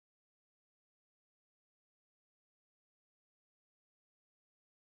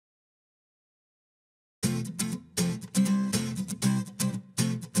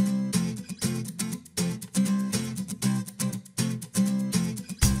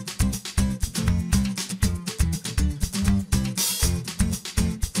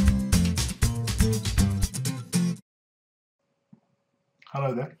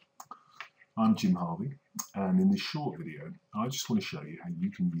Hello there, I'm Jim Harvey, and in this short video I just want to show you how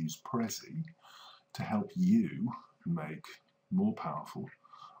you can use Prezi to help you make more powerful,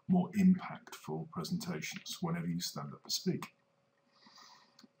 more impactful presentations whenever you stand up to speak.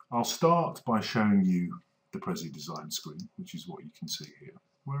 I'll start by showing you the Prezi design screen, which is what you can see here,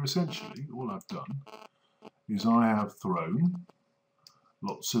 where essentially all I've done is I have thrown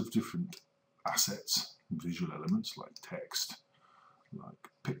lots of different assets, visual elements like text, like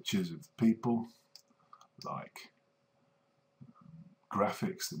pictures of people, like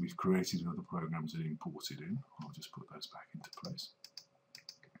graphics that we've created in other programs and imported in. I'll just put those back into place.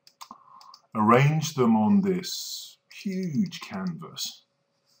 Arrange them on this huge canvas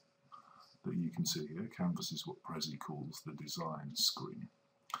that you can see here. Canvas is what Prezi calls the design screen.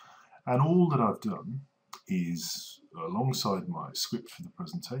 And all that I've done is, alongside my script for the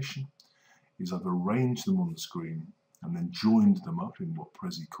presentation, is I've arranged them on the screen and then joined them up in what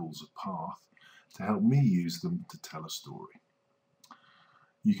Prezi calls a path to help me use them to tell a story.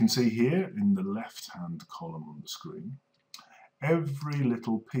 You can see here in the left-hand column on the screen, every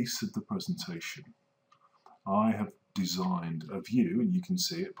little piece of the presentation I have designed a view, and you can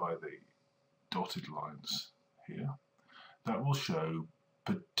see it by the dotted lines here, that will show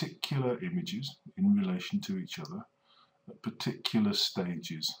particular images in relation to each other at particular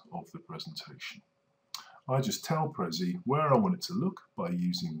stages of the presentation. I just tell Prezi where I want it to look by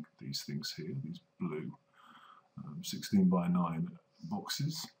using these things here, these blue 16 by 9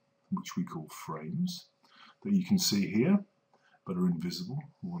 boxes, which we call frames, that you can see here but are invisible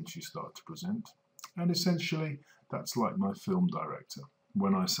once you start to present. And essentially that's like my film director.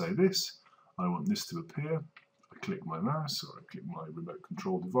 When I say this, I want this to appear, I click my mouse or I click my remote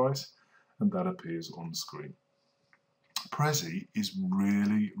control device and that appears on screen. Prezi is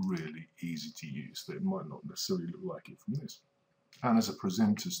really easy to use. It might not necessarily look like it from this. And as a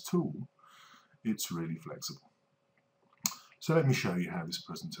presenter's tool, it's really flexible. So let me show you how this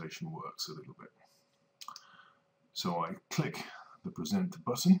presentation works a little bit. So I click the present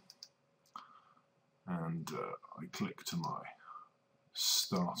button and I click to my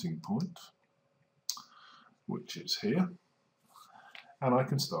starting point, which is here, and I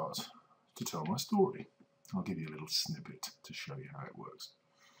can start to tell my story. I'll give you a little snippet to show you how it works.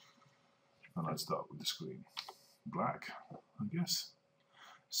 And I start with the screen black, I guess,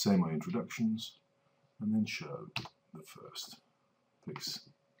 say my introductions, and then show the first piece.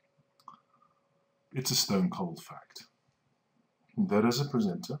 It's a stone cold fact that as a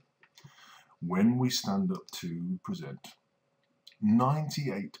presenter, when we stand up to present,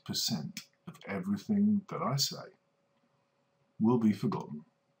 98% of everything that I say will be forgotten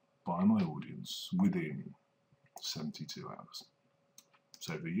by my audience within 72 hours.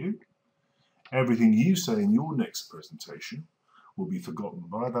 So for you, everything you say in your next presentation will be forgotten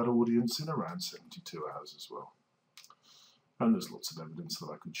by that audience in around 72 hours as well. And there's lots of evidence that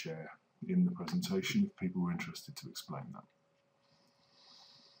I could share in the presentation if people were interested to explain that.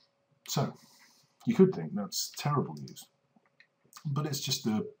 So, you could think that's terrible news, but it's just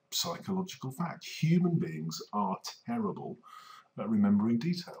a psychological fact. Human beings are terrible at remembering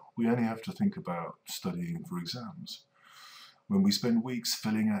detail. We only have to think about studying for exams, when we spend weeks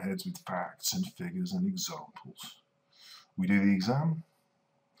filling our heads with facts and figures and examples. We do the exam,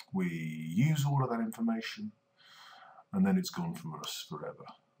 we use all of that information, and then it's gone from us forever.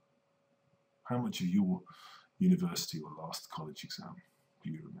 How much of your university or last college exam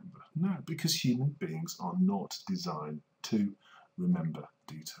do you remember? No, because human beings are not designed to remember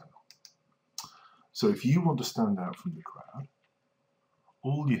detail. So if you want to stand out from the crowd,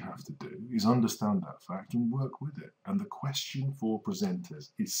 all you have to do is understand that fact and work with it. And the question for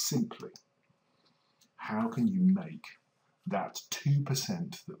presenters is simply, how can you make that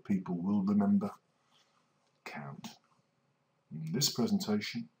 2% that people will remember count? And this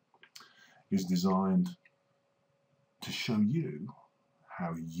presentation is designed to show you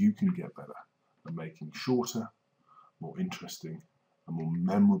how you can get better at making shorter, more interesting, and more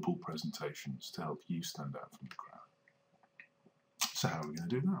memorable presentations to help you stand out from the crowd. So how are we going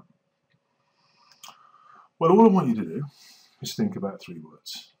to do that? Well, all I want you to do is think about 3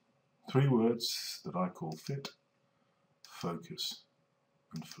 words. 3 words that I call fit, focus,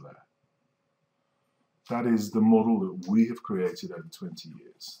 and flair. That is the model that we have created over 20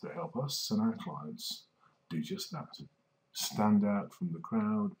 years to help us and our clients do just that. Stand out from the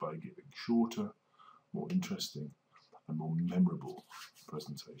crowd by giving shorter, more interesting, and more memorable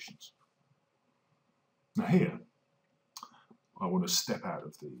presentations. Now here, I want to step out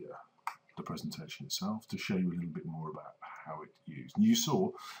of the presentation itself to show you a little bit more about how it's used. And you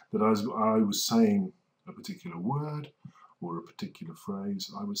saw that as I was saying a particular word or a particular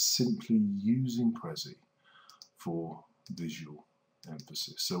phrase. I was simply using Prezi for visual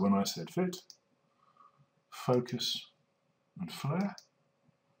emphasis. So when I said fit, focus and flare,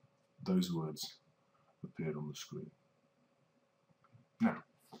 those words appeared on the screen. Now,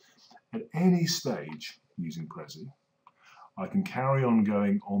 at any stage using Prezi, I can carry on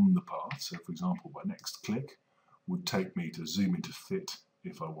going on the path. So for example, my next click would take me to zoom into fit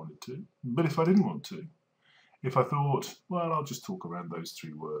if I wanted to. But if I didn't want to, if I thought, well, I'll just talk around those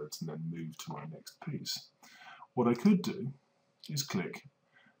 3 words and then move to my next piece, what I could do is click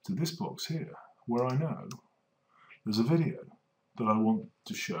to this box here, where I know there's a video that I want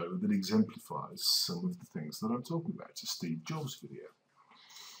to show that exemplifies some of the things that I'm talking about. It's a Steve Jobs video.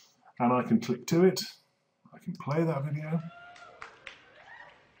 And I can click to it, I can play that video.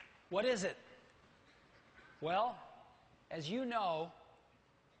 What is it? Well, as you know,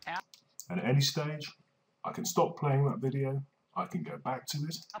 and at any stage, I can stop playing that video, I can go back to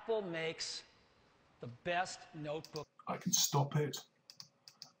it. Apple makes the best notebook. I can stop it,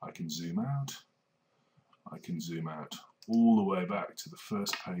 I can zoom out all the way back to the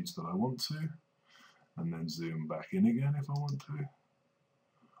first page that I want to, and then zoom back in again if I want to.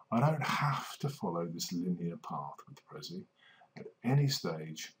 I don't have to follow this linear path with Prezi. At any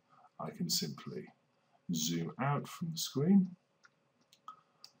stage, I can simply zoom out from the screen,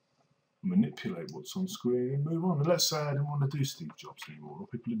 manipulate what's on screen and move on. And let's say I didn't want to do Steve Jobs anymore, or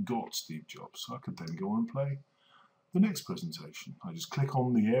people had got Steve Jobs, so I could then go on and play the next presentation. I just click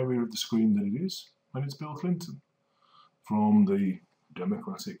on the area of the screen that it is, and it's Bill Clinton from the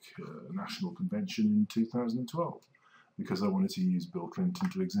Democratic National Convention in 2012, because I wanted to use Bill Clinton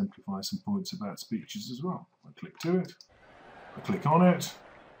to exemplify some points about speeches as well. I click to it, I click on it.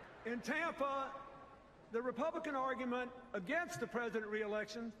 In Tampa, the Republican argument against the president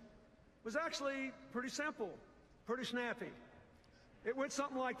re-election was actually pretty simple, pretty snappy. It went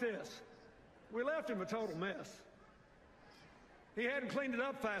something like this. We left him a total mess. He hadn't cleaned it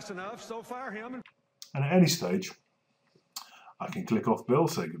up fast enough, so fire him. And at any stage, I can click off Bill,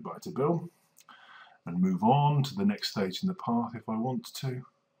 say goodbye to Bill, and move on to the next stage in the path if I want to,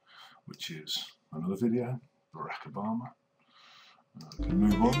 which is another video, Barack Obama. I can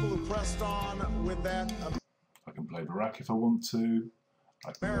move on. I can play Barack if I want to.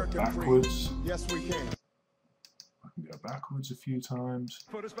 I can go backwards. Yes, we can. I can go backwards a few times.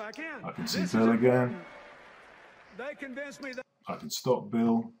 Put us back in. I can see Bill again. They convinced me that I can stop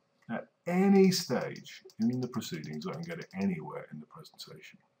Bill. At any stage in the proceedings, I can get it anywhere in the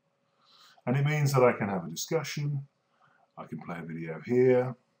presentation. And it means that I can have a discussion. I can play a video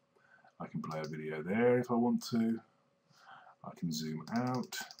here. I can play a video there if I want to. I can zoom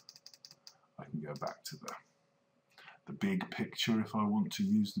out. I can go back to the big picture if I want to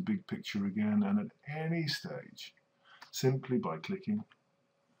use the big picture again. And at any stage, simply by clicking,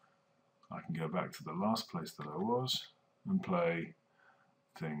 I can go back to the last place that I was and play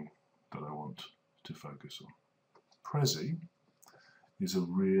the thing that I want to focus on. Prezi is a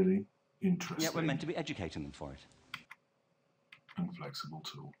really interesting, yeah, we're meant to be educating them for it, and flexible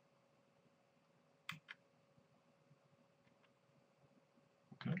tool.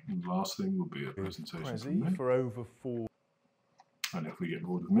 Okay, and the last thing will be a presentation from me. For over 4. And if we get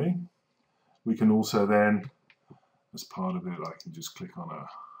bored of me, we can also then, as part of it, I can just click on a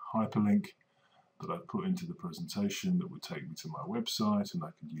hyperlink that I put into the presentation that would take me to my website, and I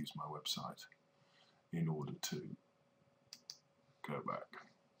can use my website in order to go back.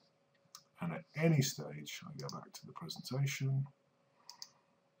 And at any stage, I go back to the presentation,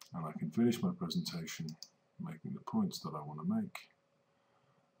 and I can finish my presentation making the points that I want to make.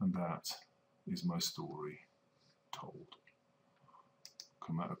 And that is my story told.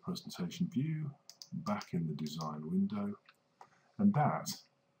 Come out of presentation view, back in the design window, and that,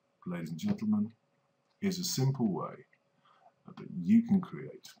 ladies and gentlemen, is a simple way that you can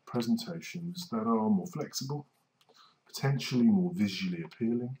create presentations that are more flexible, potentially more visually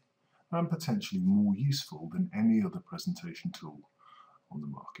appealing, and potentially more useful than any other presentation tool on the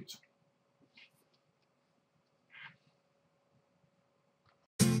market.